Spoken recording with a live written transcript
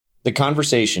The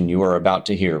conversation you are about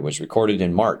to hear was recorded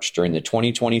in March during the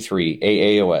 2023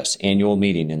 AAOS annual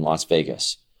meeting in Las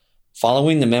Vegas.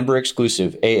 Following the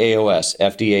member-exclusive AAOS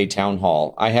FDA Town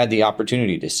Hall, I had the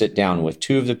opportunity to sit down with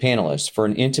two of the panelists for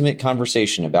an intimate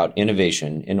conversation about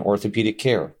innovation in orthopedic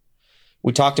care.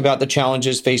 We talked about the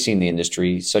challenges facing the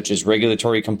industry, such as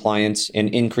regulatory compliance and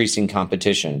increasing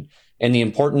competition, and the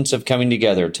importance of coming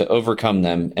together to overcome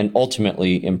them and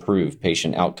ultimately improve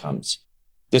patient outcomes.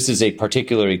 This is a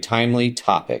particularly timely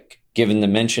topic, given the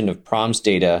mention of PROMS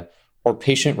data or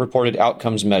patient-reported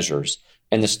outcomes measures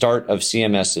and the start of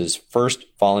CMS's first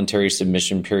voluntary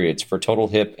submission periods for total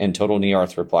hip and total knee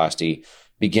arthroplasty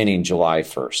beginning July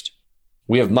 1st.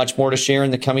 We have much more to share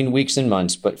in the coming weeks and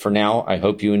months, but for now, I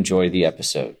hope you enjoy the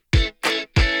episode.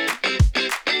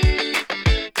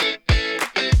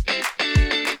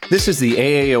 This is the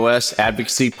AAOS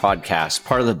Advocacy Podcast,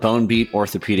 part of the Bone Beat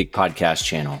Orthopedic Podcast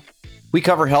channel. We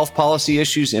cover health policy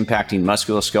issues impacting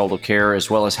musculoskeletal care, as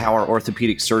well as how our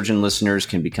orthopedic surgeon listeners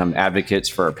can become advocates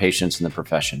for our patients in the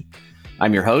profession.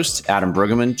 I'm your host, Adam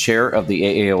Brueggemann, chair of the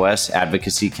AAOS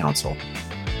Advocacy Council.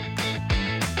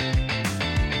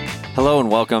 Hello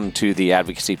and welcome to the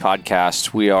Advocacy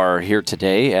Podcast. We are here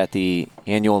today at the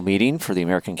annual meeting for the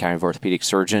American Academy of Orthopedic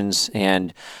Surgeons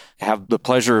and have the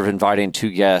pleasure of inviting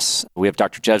two guests. We have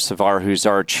Dr. Jeff Savar, who's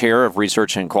our chair of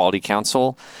Research and Quality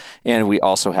Council, and we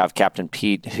also have Captain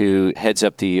Pete, who heads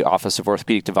up the Office of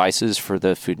Orthopedic Devices for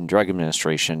the Food and Drug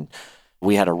Administration.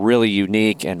 We had a really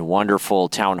unique and wonderful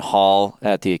town hall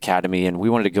at the Academy, and we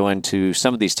wanted to go into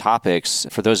some of these topics.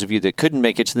 For those of you that couldn't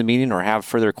make it to the meeting or have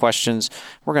further questions,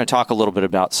 we're going to talk a little bit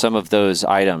about some of those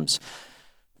items.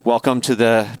 Welcome to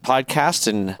the podcast,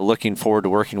 and looking forward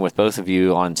to working with both of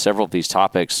you on several of these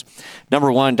topics.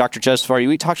 Number one, Dr. Jesfari,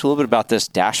 we talked a little bit about this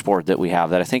dashboard that we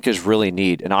have that I think is really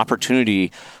neat, an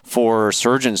opportunity for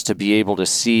surgeons to be able to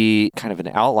see kind of an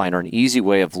outline or an easy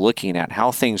way of looking at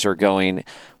how things are going,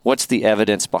 what's the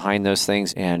evidence behind those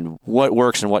things, and what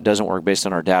works and what doesn't work based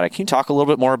on our data. Can you talk a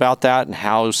little bit more about that and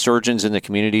how surgeons in the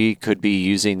community could be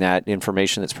using that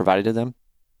information that's provided to them?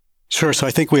 Sure. So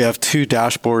I think we have two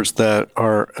dashboards that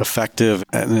are effective,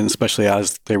 and especially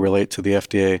as they relate to the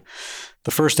FDA.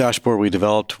 The first dashboard we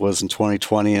developed was in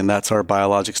 2020, and that's our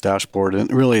biologics dashboard.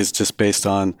 And it really is just based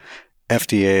on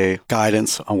FDA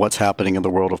guidance on what's happening in the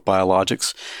world of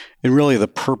biologics. And really the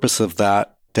purpose of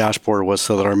that dashboard was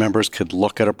so that our members could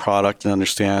look at a product and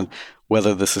understand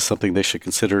whether this is something they should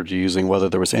consider using, whether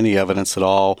there was any evidence at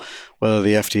all, whether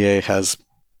the FDA has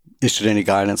issued any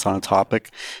guidance on a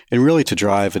topic, and really to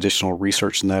drive additional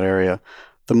research in that area.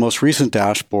 The most recent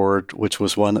dashboard, which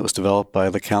was one that was developed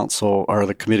by the council or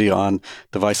the Committee on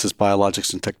Devices,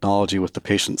 Biologics, and Technology with the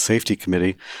Patient Safety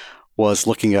Committee, was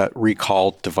looking at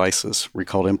recalled devices,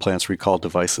 recalled implants, recalled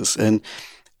devices. And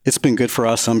it's been good for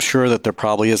us. I'm sure that there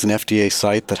probably is an FDA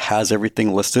site that has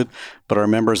everything listed, but our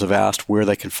members have asked where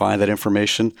they can find that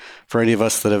information. For any of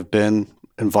us that have been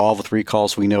involved with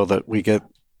recalls, we know that we get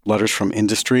letters from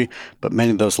industry, but many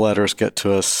of those letters get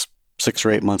to us 6 or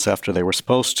 8 months after they were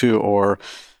supposed to, or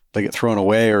they get thrown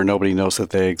away, or nobody knows that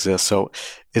they exist. So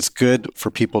it's good for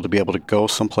people to be able to go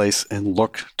someplace and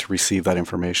look to receive that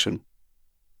information.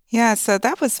 Yeah, so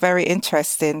that was very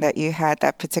interesting that you had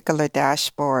that particular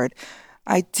dashboard.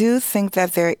 I do think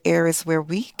that there are areas where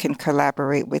we can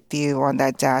collaborate with you on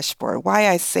that dashboard. Why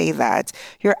I say that,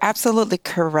 you're absolutely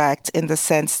correct in the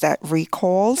sense that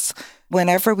recalls,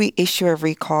 whenever we issue a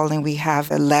recall and we have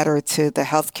a letter to the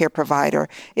healthcare provider,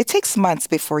 it takes months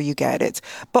before you get it.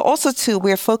 But also, too,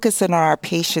 we're focusing on our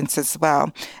patients as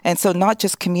well. And so not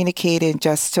just communicating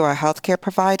just to our healthcare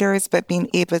providers, but being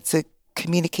able to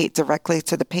communicate directly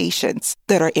to the patients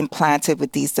that are implanted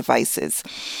with these devices.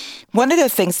 One of the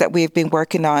things that we've been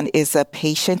working on is a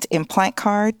patient implant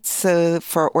card. So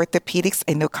for orthopedics,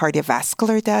 I know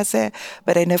cardiovascular does it,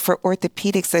 but I know for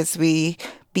orthopedics, as we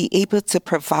be able to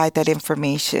provide that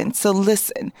information. So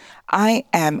listen, I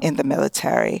am in the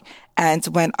military, and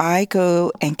when I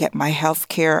go and get my health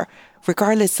care,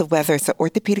 regardless of whether it's an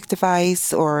orthopedic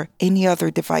device or any other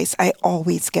device, I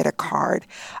always get a card.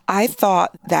 I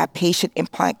thought that patient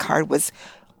implant card was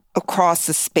across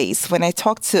the space. When I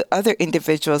talked to other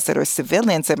individuals that are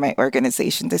civilians in my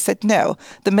organization, they said, no,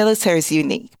 the military is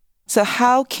unique. So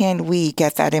how can we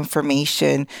get that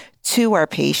information to our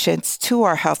patients, to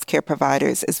our healthcare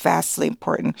providers is vastly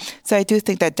important. So I do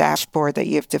think that dashboard that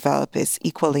you've developed is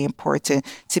equally important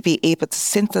to be able to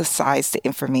synthesize the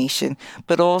information,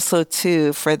 but also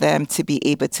too for them to be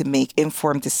able to make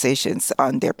informed decisions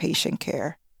on their patient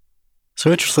care. So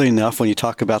interestingly enough, when you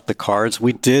talk about the cards,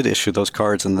 we did issue those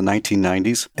cards in the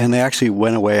 1990s, and they actually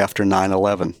went away after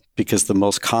 9/11 because the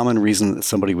most common reason that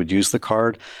somebody would use the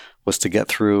card was to get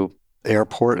through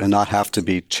airport and not have to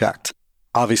be checked.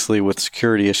 Obviously, with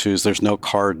security issues, there's no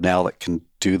card now that can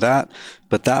do that,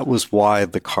 but that was why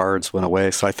the cards went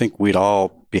away. So I think we'd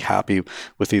all be happy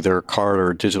with either a card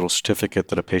or a digital certificate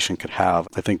that a patient could have.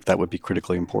 I think that would be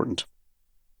critically important.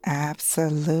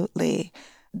 Absolutely.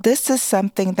 This is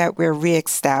something that we're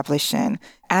reestablishing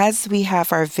as we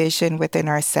have our vision within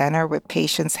our center with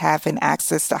patients having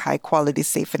access to high quality,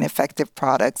 safe, and effective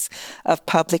products of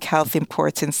public health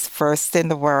importance first in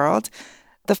the world.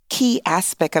 The key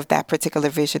aspect of that particular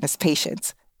vision is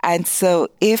patients. And so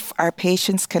if our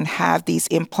patients can have these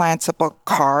implantable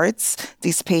cards,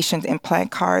 these patient implant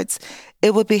cards,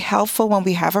 it would be helpful when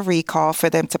we have a recall for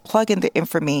them to plug in the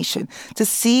information to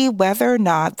see whether or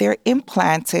not they're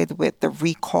implanted with the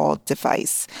recalled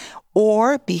device,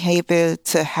 or be able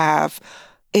to have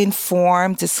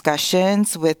informed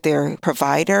discussions with their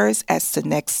providers as to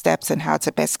next steps and how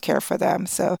to best care for them.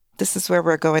 So this is where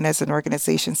we're going as an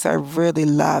organization. So I really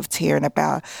loved hearing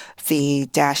about the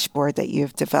dashboard that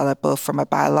you've developed, both from a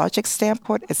biologic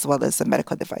standpoint as well as a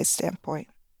medical device standpoint.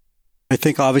 I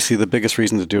think obviously the biggest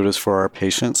reason to do it is for our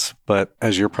patients, but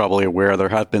as you're probably aware, there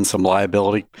have been some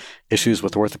liability issues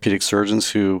with orthopedic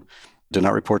surgeons who did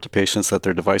not report to patients that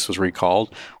their device was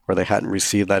recalled or they hadn't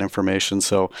received that information.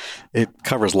 So it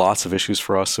covers lots of issues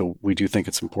for us. So we do think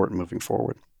it's important moving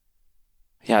forward.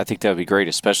 Yeah, I think that would be great,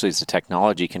 especially as the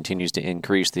technology continues to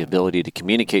increase the ability to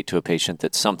communicate to a patient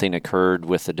that something occurred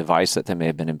with the device that they may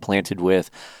have been implanted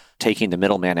with, taking the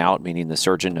middleman out, meaning the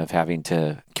surgeon of having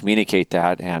to communicate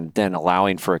that, and then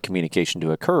allowing for a communication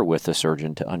to occur with the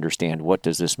surgeon to understand what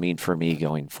does this mean for me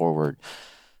going forward.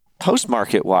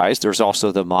 Post-market wise, there's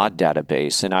also the MOD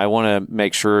database, and I want to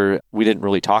make sure we didn't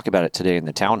really talk about it today in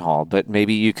the town hall, but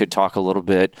maybe you could talk a little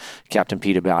bit, Captain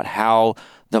Pete, about how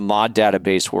the MOD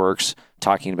database works,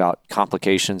 talking about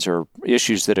complications or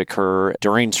issues that occur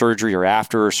during surgery or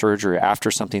after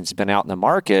something's been out in the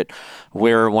market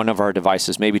where one of our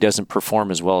devices maybe doesn't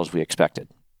perform as well as we expected.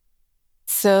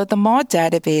 So the MOD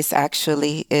database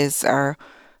actually is our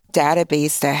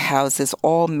database that houses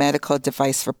all medical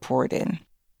device reporting.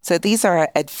 So these are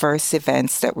adverse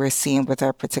events that we're seeing with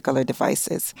our particular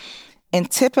devices. In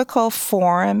typical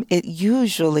form, it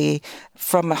usually,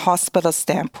 from a hospital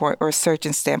standpoint or a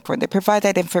surgeon standpoint, they provide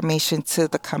that information to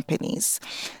the companies.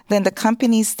 Then the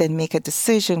companies then make a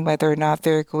decision whether or not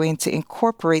they're going to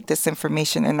incorporate this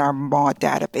information in our MOD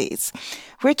database.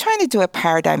 We're trying to do a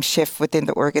paradigm shift within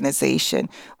the organization,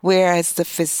 whereas the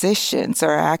physicians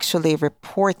are actually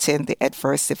reporting the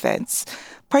adverse events,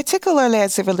 particularly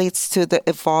as it relates to the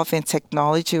evolving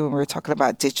technology when we're talking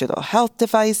about digital health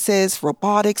devices,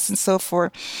 robotics, and so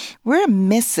forth. We're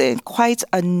missing quite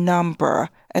a number,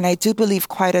 and I do believe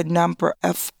quite a number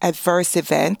of adverse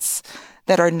events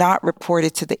that are not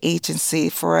reported to the agency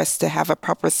for us to have a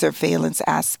proper surveillance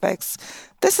aspects.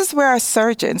 This is where our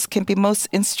surgeons can be most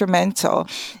instrumental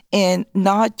in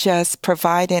not just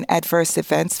providing adverse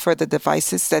events for the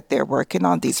devices that they're working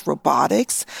on, these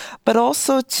robotics, but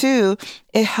also, too,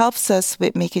 it helps us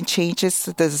with making changes to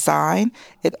the design.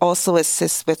 It also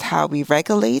assists with how we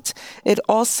regulate. It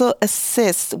also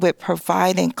assists with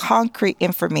providing concrete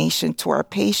information to our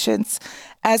patients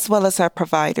as well as our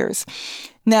providers.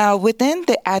 Now, within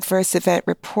the adverse event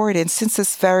reporting, since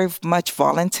it's very much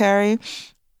voluntary,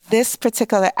 this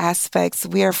particular aspects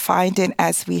we are finding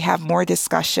as we have more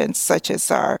discussions, such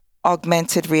as our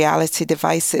augmented reality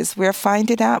devices, we're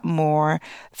finding out more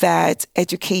that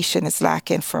education is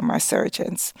lacking from our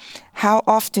surgeons. How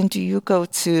often do you go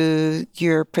to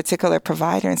your particular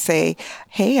provider and say,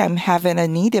 hey, I'm having a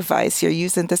knee device, you're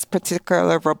using this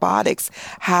particular robotics.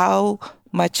 How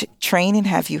much training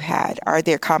have you had? Are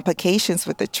there complications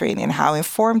with the training? How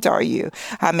informed are you?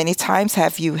 How many times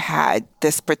have you had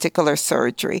this particular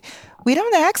surgery? We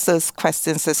don't ask those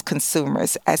questions as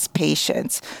consumers, as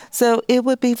patients. So it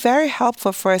would be very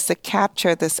helpful for us to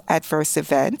capture this adverse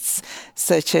events,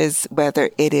 such as whether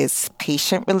it is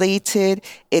patient-related,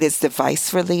 it is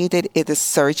device-related, it is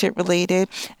surgeon-related.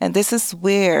 And this is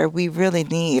where we really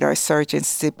need our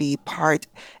surgeons to be part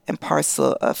and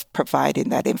parcel of providing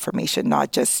that information,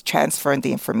 not just transferring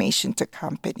the information to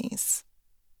companies.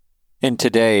 And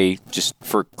today, just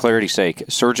for clarity's sake,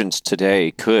 surgeons today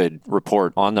could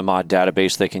report on the MOD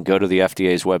database. They can go to the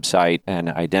FDA's website and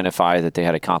identify that they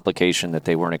had a complication that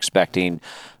they weren't expecting,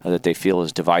 that they feel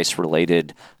is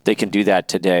device-related. They can do that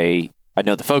today. I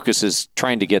know the focus is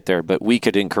trying to get there, but we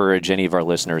could encourage any of our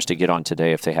listeners to get on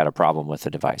today if they had a problem with the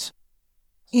device.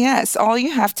 Yes, all you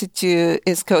have to do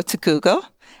is go to Google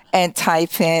and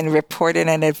type in reported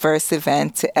an adverse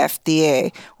event to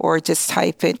FDA, or just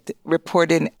type in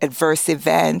reported adverse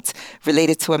event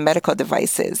related to a medical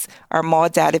devices, our MAW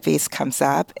database comes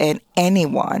up, and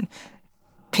anyone,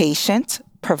 patient,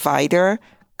 provider,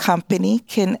 company,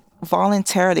 can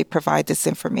voluntarily provide this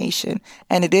information,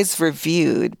 and it is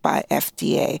reviewed by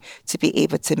FDA to be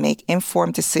able to make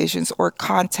informed decisions or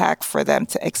contact for them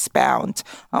to expound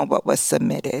on what was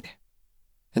submitted.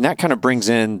 And that kind of brings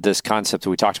in this concept that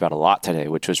we talked about a lot today,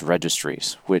 which was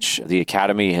registries, which the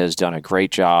Academy has done a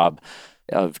great job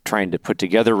of trying to put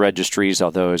together registries,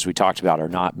 although, as we talked about, are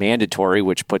not mandatory,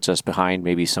 which puts us behind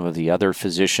maybe some of the other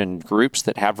physician groups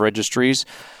that have registries.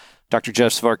 Dr.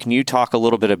 Jeffsvar, can you talk a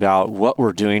little bit about what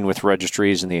we're doing with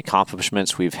registries and the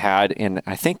accomplishments we've had? And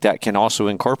I think that can also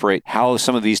incorporate how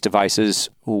some of these devices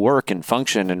work and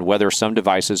function, and whether some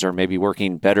devices are maybe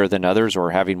working better than others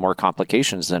or having more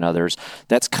complications than others.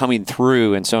 That's coming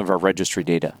through in some of our registry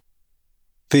data.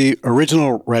 The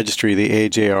original registry, the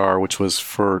AJR, which was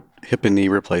for hip and knee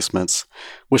replacements,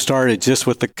 was started just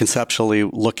with the conceptually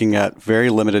looking at very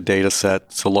limited data set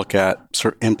to look at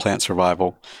implant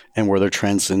survival and were there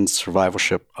trends in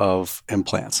survivorship of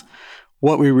implants.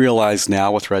 What we realize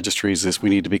now with registries is we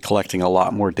need to be collecting a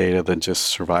lot more data than just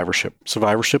survivorship.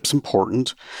 Survivorship's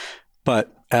important,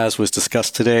 but as was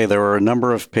discussed today, there are a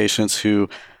number of patients who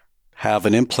have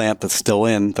an implant that's still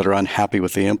in that are unhappy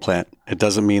with the implant. It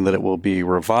doesn't mean that it will be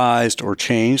revised or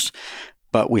changed,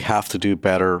 but we have to do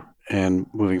better in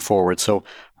moving forward. So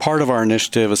part of our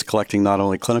initiative is collecting not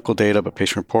only clinical data, but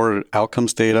patient-reported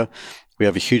outcomes data. We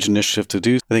have a huge initiative to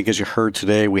do. I think as you heard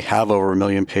today, we have over 1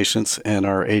 million patients in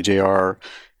our AJR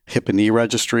hip and knee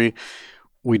registry.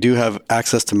 We do have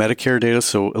access to Medicare data,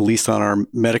 so at least on our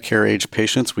Medicare-age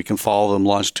patients, we can follow them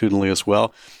longitudinally as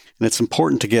well. And it's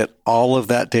important to get all of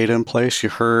that data in place. You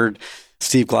heard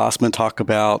Steve Glassman talk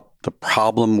about the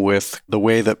problem with the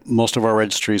way that most of our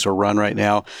registries are run right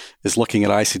now is looking at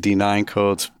ICD-9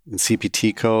 codes and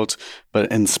CPT codes.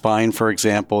 But in spine, for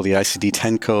example, the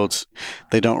ICD-10 codes,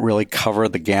 they don't really cover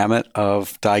the gamut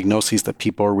of diagnoses that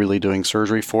people are really doing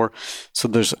surgery for. So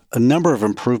there's a number of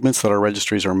improvements that our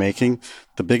registries are making.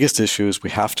 The biggest issue is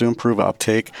we have to improve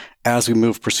uptake as we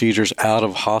move procedures out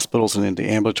of hospitals and into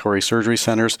ambulatory surgery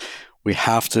centers. We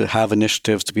have to have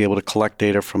initiatives to be able to collect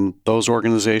data from those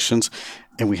organizations,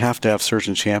 and we have to have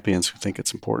surgeon champions who think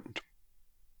it's important.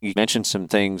 You mentioned some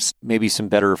things, maybe some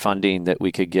better funding that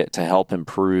we could get to help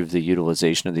improve the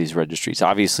utilization of these registries.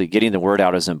 Obviously, getting the word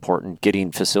out is important.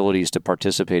 Getting facilities to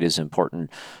participate is important.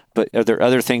 But are there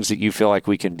other things that you feel like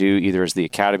we can do, either as the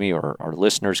Academy or our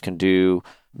listeners can do,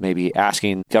 maybe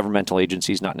asking governmental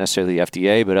agencies, not necessarily the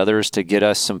FDA, but others, to get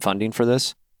us some funding for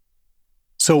this?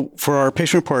 So for our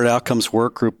patient-reported outcomes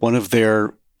work group, one of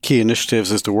their key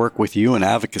initiatives is to work with you in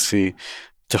advocacy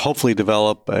to hopefully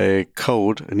develop a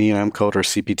code, an E&M code or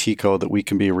CPT code that we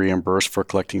can be reimbursed for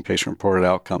collecting patient-reported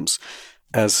outcomes.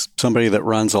 As somebody that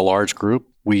runs a large group,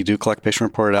 we do collect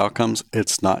patient-reported outcomes.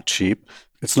 It's not cheap.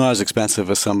 It's not as expensive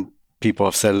as some people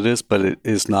have said it is, but it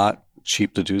is not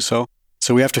cheap to do so.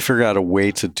 So we have to figure out a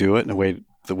way to do it in a way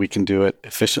that we can do it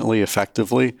efficiently,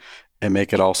 effectively, and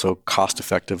make it also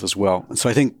cost-effective as well. And so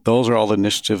I think those are all the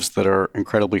initiatives that are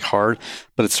incredibly hard,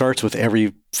 but it starts with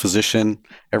every physician,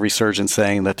 every surgeon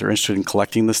saying that they're interested in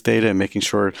collecting this data and making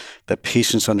sure that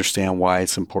patients understand why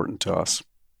it's important to us.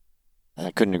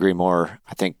 I couldn't agree more.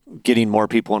 I think getting more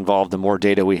people involved, the more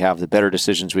data we have, the better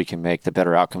decisions we can make, the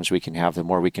better outcomes we can have, the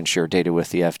more we can share data with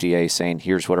the FDA saying,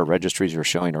 here's what our registries are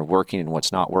showing are working and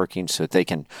what's not working, so that they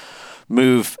can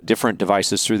move different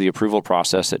devices through the approval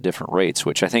process at different rates,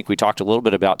 which I think we talked a little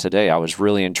bit about today. I was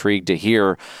really intrigued to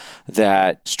hear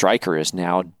that Stryker is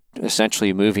now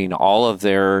essentially moving all of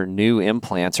their new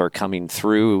implants are coming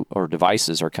through, or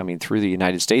devices are coming through the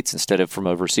United States instead of from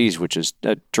overseas, which is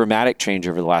a dramatic change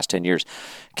over the last 10 years.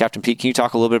 Captain Pete, can you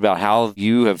talk a little bit about how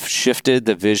you have shifted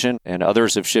the vision and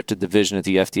others have shifted the vision at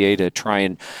the FDA to try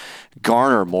and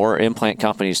garner more implant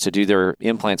companies to do their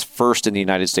implants first in the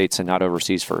United States and not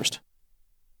overseas first?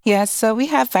 Yes, so we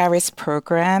have various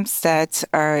programs that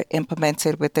are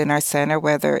implemented within our center,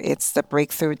 whether it's the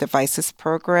Breakthrough Devices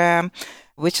Program,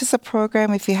 which is a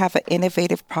program if you have an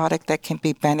innovative product that can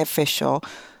be beneficial,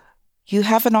 you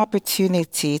have an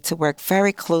opportunity to work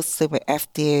very closely with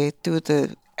FDA through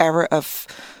the era of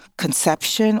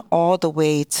conception all the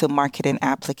way to market and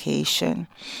application.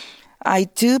 I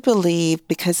do believe,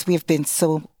 because we've been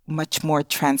so much more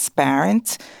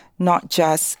transparent, not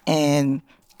just in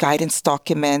guidance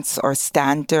documents or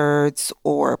standards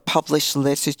or published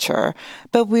literature,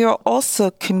 but we are also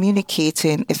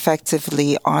communicating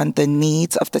effectively on the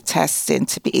needs of the testing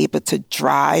to be able to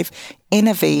drive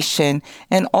innovation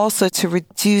and also to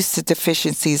reduce the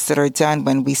deficiencies that are done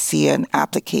when we see an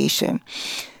application.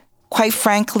 Quite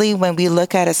frankly, when we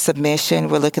look at a submission,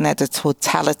 we're looking at the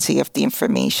totality of the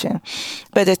information.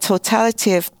 But the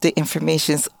totality of the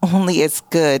information is only as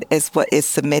good as what is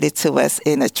submitted to us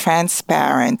in a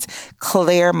transparent,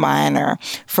 clear manner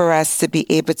for us to be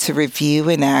able to review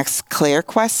and ask clear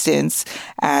questions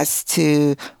as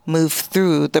to move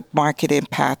through the marketing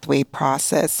pathway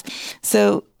process.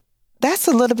 So that's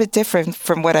a little bit different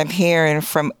from what I'm hearing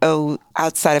from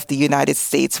outside of the United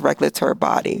States regulatory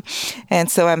body. And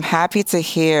so I'm happy to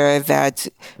hear that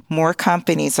more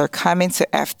companies are coming to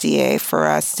FDA for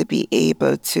us to be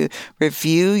able to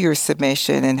review your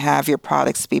submission and have your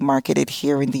products be marketed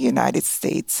here in the United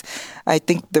States. I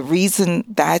think the reason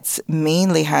that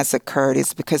mainly has occurred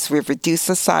is because we've reduced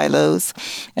the silos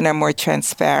and are more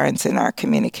transparent in our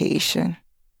communication.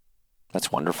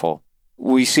 That's wonderful.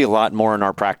 We see a lot more in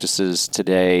our practices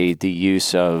today the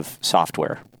use of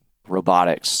software,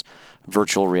 robotics,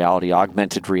 virtual reality,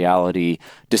 augmented reality,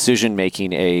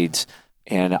 decision-making aids.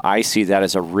 And I see that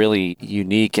as a really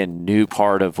unique and new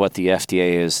part of what the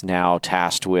FDA is now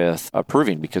tasked with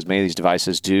approving, because many of these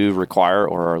devices do require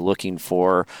or are looking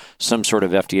for some sort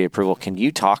of FDA approval. Can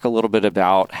you talk a little bit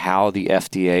about how the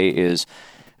FDA is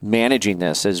managing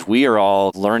this as we are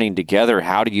all learning together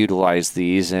how to utilize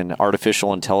these, and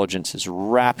artificial intelligence is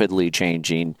rapidly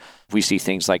changing? We see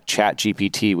things like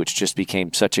ChatGPT, which just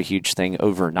became such a huge thing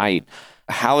overnight.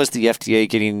 How is the FDA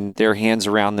getting their hands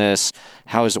around this?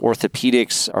 How is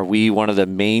orthopedics? Are we one of the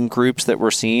main groups that we're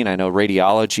seeing? I know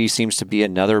radiology seems to be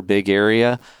another big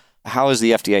area. How is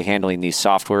the FDA handling these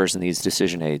softwares and these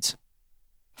decision aids?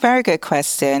 Very good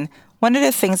question. One of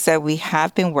the things that we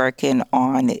have been working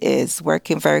on is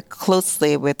working very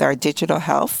closely with our digital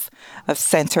health of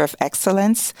Center of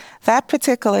Excellence. That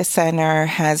particular center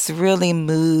has really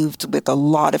moved with a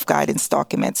lot of guidance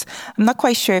documents. I'm not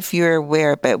quite sure if you're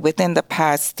aware, but within the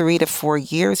past 3 to 4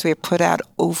 years, we've put out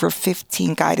over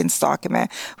 15 guidance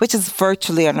documents, which is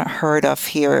virtually unheard of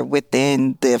here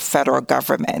within the federal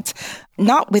government.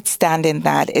 Notwithstanding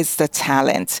that is the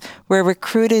talent. We're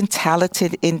recruiting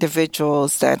talented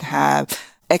individuals that have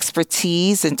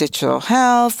expertise in digital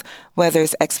health, whether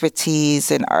it's expertise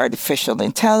in artificial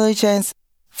intelligence,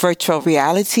 virtual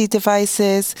reality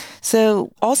devices.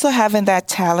 So also having that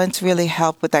talent really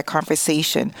help with that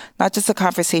conversation, not just a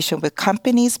conversation with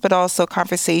companies, but also a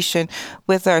conversation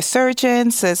with our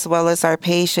surgeons as well as our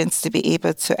patients to be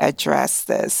able to address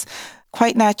this.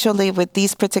 Quite naturally, with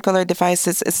these particular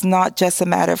devices, it's not just a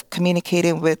matter of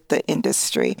communicating with the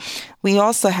industry. We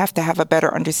also have to have a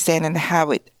better understanding of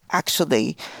how it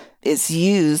actually is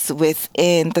used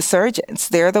within the surgeons.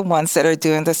 They're the ones that are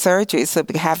doing the surgery, so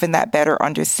having that better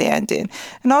understanding.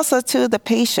 And also, too, the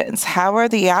patients. How are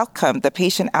the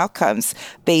patient outcomes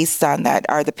based on that?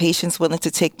 Are the patients willing to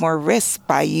take more risks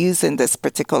by using this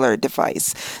particular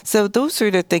device? So those are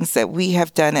the things that we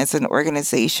have done as an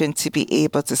organization to be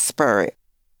able to spur it.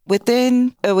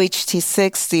 Within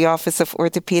OHT6, the Office of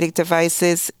Orthopaedic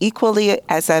Devices, equally,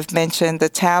 as I've mentioned, the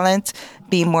talent,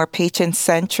 be more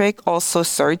patient-centric, also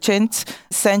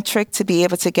surgeon-centric to be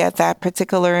able to get that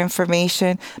particular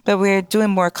information. But we're doing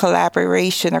more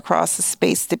collaboration across the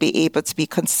space to be able to be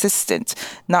consistent,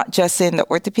 not just in the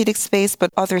orthopedic space, but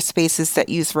other spaces that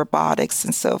use robotics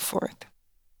and so forth.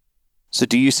 So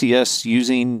do you see us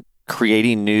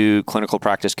creating new clinical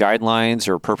practice guidelines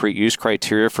or appropriate use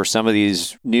criteria for some of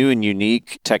these new and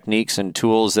unique techniques and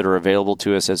tools that are available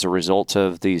to us as a result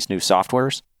of these new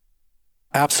softwares?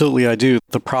 Absolutely, I do.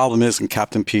 The problem is, and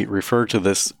Captain Pete referred to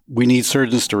this, we need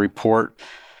surgeons to report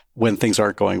when things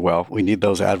aren't going well. We need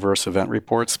those adverse event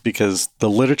reports because the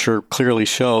literature clearly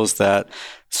shows that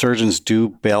surgeons do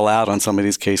bail out on some of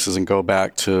these cases and go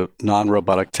back to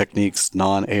non-robotic techniques,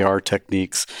 non-AR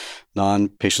techniques,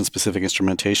 non-patient-specific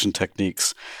instrumentation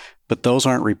techniques. But those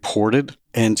aren't reported.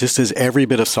 And just as every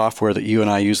bit of software that you and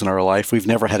I use in our life, we've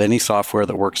never had any software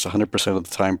that works 100% of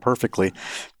the time perfectly.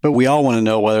 But we all want to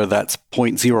know whether that's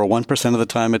 0.01% of the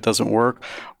time it doesn't work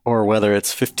or whether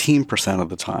it's 15% of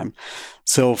the time.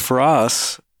 So for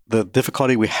us, the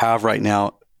difficulty we have right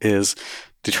now is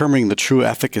determining the true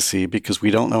efficacy because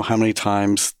we don't know how many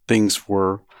times things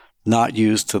were not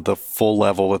used to the full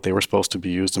level that they were supposed to be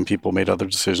used and people made other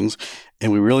decisions.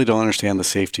 And we really don't understand the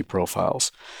safety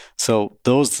profiles. So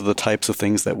those are the types of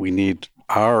things that we need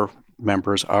our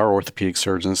members, our orthopedic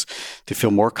surgeons, to feel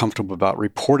more comfortable about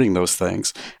reporting those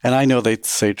things. And I know they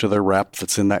say to their rep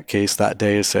that's in that case that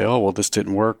day, say, oh, well, this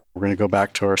didn't work. We're going to go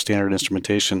back to our standard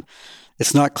instrumentation.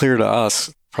 It's not clear to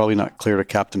us, probably not clear to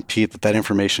Captain Pete, that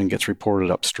information gets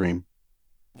reported upstream.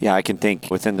 Yeah, I can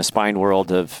think within the spine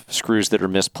world of screws that are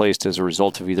misplaced as a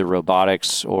result of either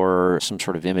robotics or some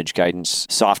sort of image guidance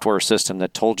software system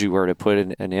that told you where to put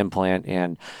an implant.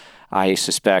 And I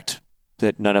suspect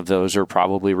that none of those are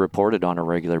probably reported on a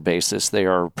regular basis. They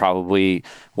are probably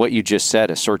what you just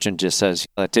said. A surgeon just says,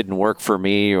 that didn't work for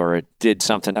me, or it did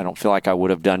something I don't feel like I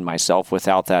would have done myself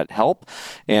without that help.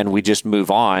 And we just move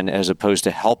on, as opposed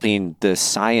to helping the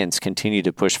science continue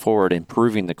to push forward,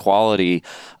 improving the quality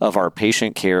of our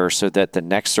patient care so that the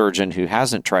next surgeon who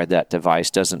hasn't tried that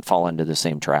device doesn't fall into the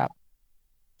same trap.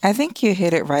 I think you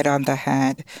hit it right on the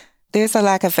head. There's a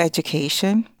lack of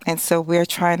education, and so we're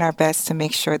trying our best to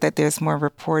make sure that there's more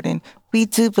reporting. We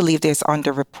do believe there's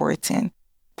underreporting.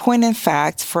 Point in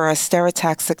fact, for our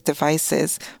stereotaxic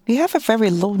devices, we have a very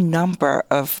low number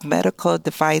of medical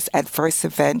device adverse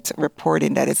event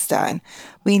reporting that is done.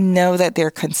 We know that there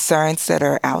are concerns that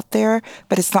are out there,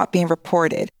 but it's not being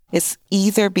reported. It's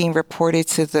either being reported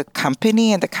to the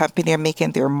company and the company are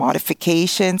making their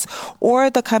modifications, or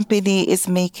the company is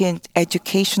making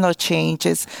educational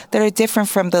changes that are different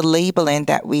from the labeling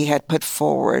that we had put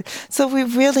forward. So we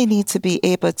really need to be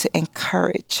able to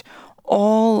encourage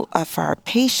all of our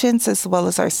patients as well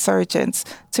as our surgeons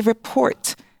to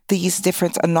report these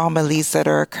different anomalies that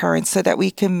are occurring so that we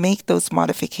can make those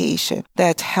modifications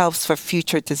that helps for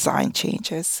future design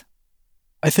changes.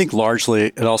 I think largely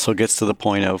it also gets to the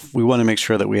point of we want to make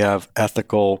sure that we have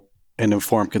ethical and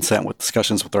informed consent with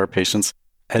discussions with our patients.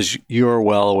 As you're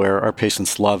well aware, our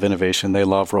patients love innovation. They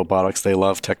love robotics. They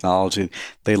love technology.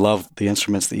 They love the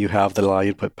instruments that you have that allow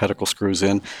you to put pedicle screws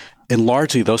in. And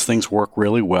largely those things work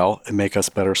really well and make us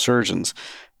better surgeons.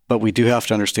 But we do have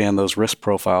to understand those risk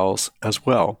profiles as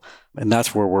well. And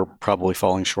that's where we're probably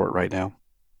falling short right now.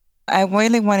 I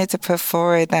really wanted to put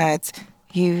forward that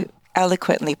you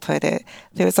eloquently put it.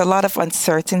 There's a lot of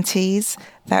uncertainties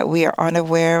that we are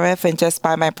unaware of. And just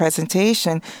by my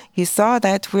presentation, you saw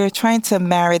that we're trying to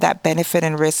marry that benefit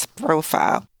and risk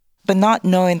profile. But not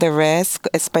knowing the risk,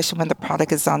 especially when the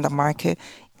product is on the market,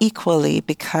 equally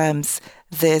becomes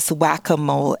this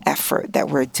whack-a-mole effort that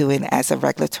we're doing as a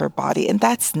regulatory body. And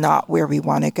that's not where we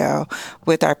want to go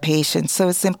with our patients. So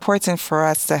it's important for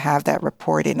us to have that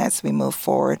reporting as we move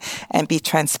forward and be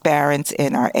transparent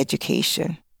in our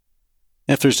education.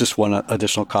 If there's just one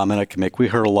additional comment I can make, we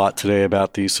heard a lot today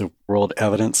about the use of world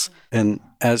evidence. And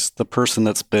as the person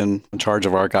that's been in charge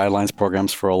of our guidelines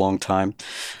programs for a long time,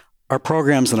 our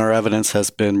programs and our evidence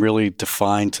has been really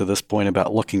defined to this point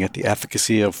about looking at the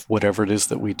efficacy of whatever it is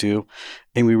that we do.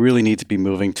 And we really need to be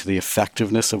moving to the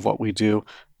effectiveness of what we do.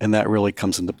 And that really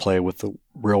comes into play with the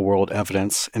real world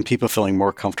evidence and people feeling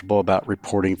more comfortable about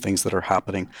reporting things that are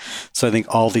happening. So I think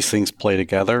all these things play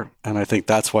together. And I think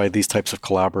that's why these types of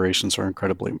collaborations are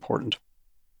incredibly important.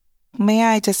 May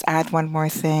I just add one more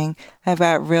thing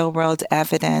about real world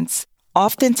evidence?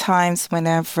 Oftentimes,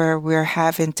 whenever we're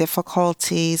having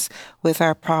difficulties with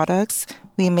our products,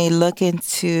 we may look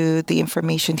into the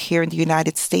information here in the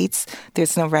United States.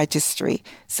 There's no registry.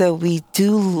 So we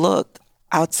do look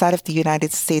outside of the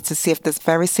United States to see if the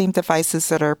very same devices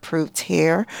that are approved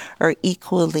here are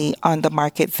equally on the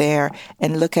market there,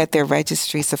 and look at their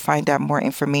registries to find out more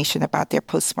information about their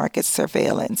post-market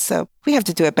surveillance. So we have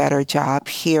to do a better job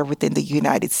here within the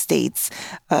United States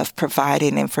of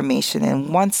providing information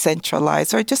in one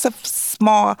centralized or just a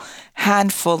small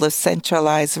handful of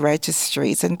centralized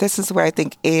registries. And this is where I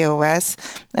think AOS,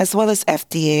 as well as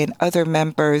FDA and other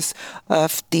members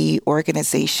of the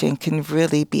organization, can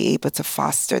really be able to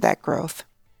foster that growth.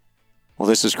 Well,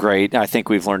 this is great. I think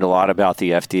we've learned a lot about the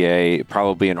FDA,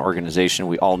 probably an organization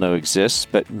we all know exists,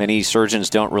 but many surgeons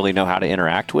don't really know how to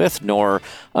interact with, nor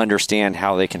understand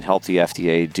how they can help the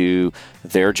FDA do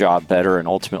their job better and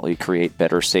ultimately create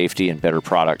better safety and better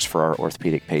products for our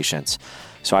orthopedic patients.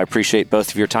 So I appreciate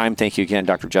both of your time. Thank you again,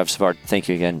 Dr. Jevsevard. Thank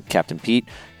you again, Captain Pete.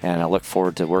 And I look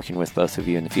forward to working with both of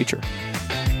you in the future.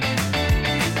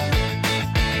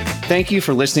 Thank you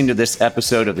for listening to this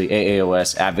episode of the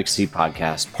AAOS Advocacy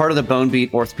Podcast, part of the Bone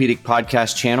Beat Orthopedic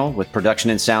Podcast channel with production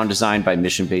and sound design by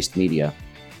Mission Based Media.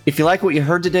 If you like what you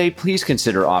heard today, please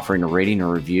consider offering a rating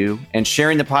or review and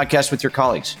sharing the podcast with your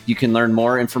colleagues. You can learn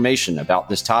more information about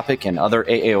this topic and other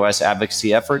AAOS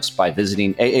advocacy efforts by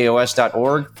visiting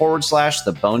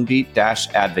aaos.org/the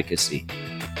bonebeat-advocacy.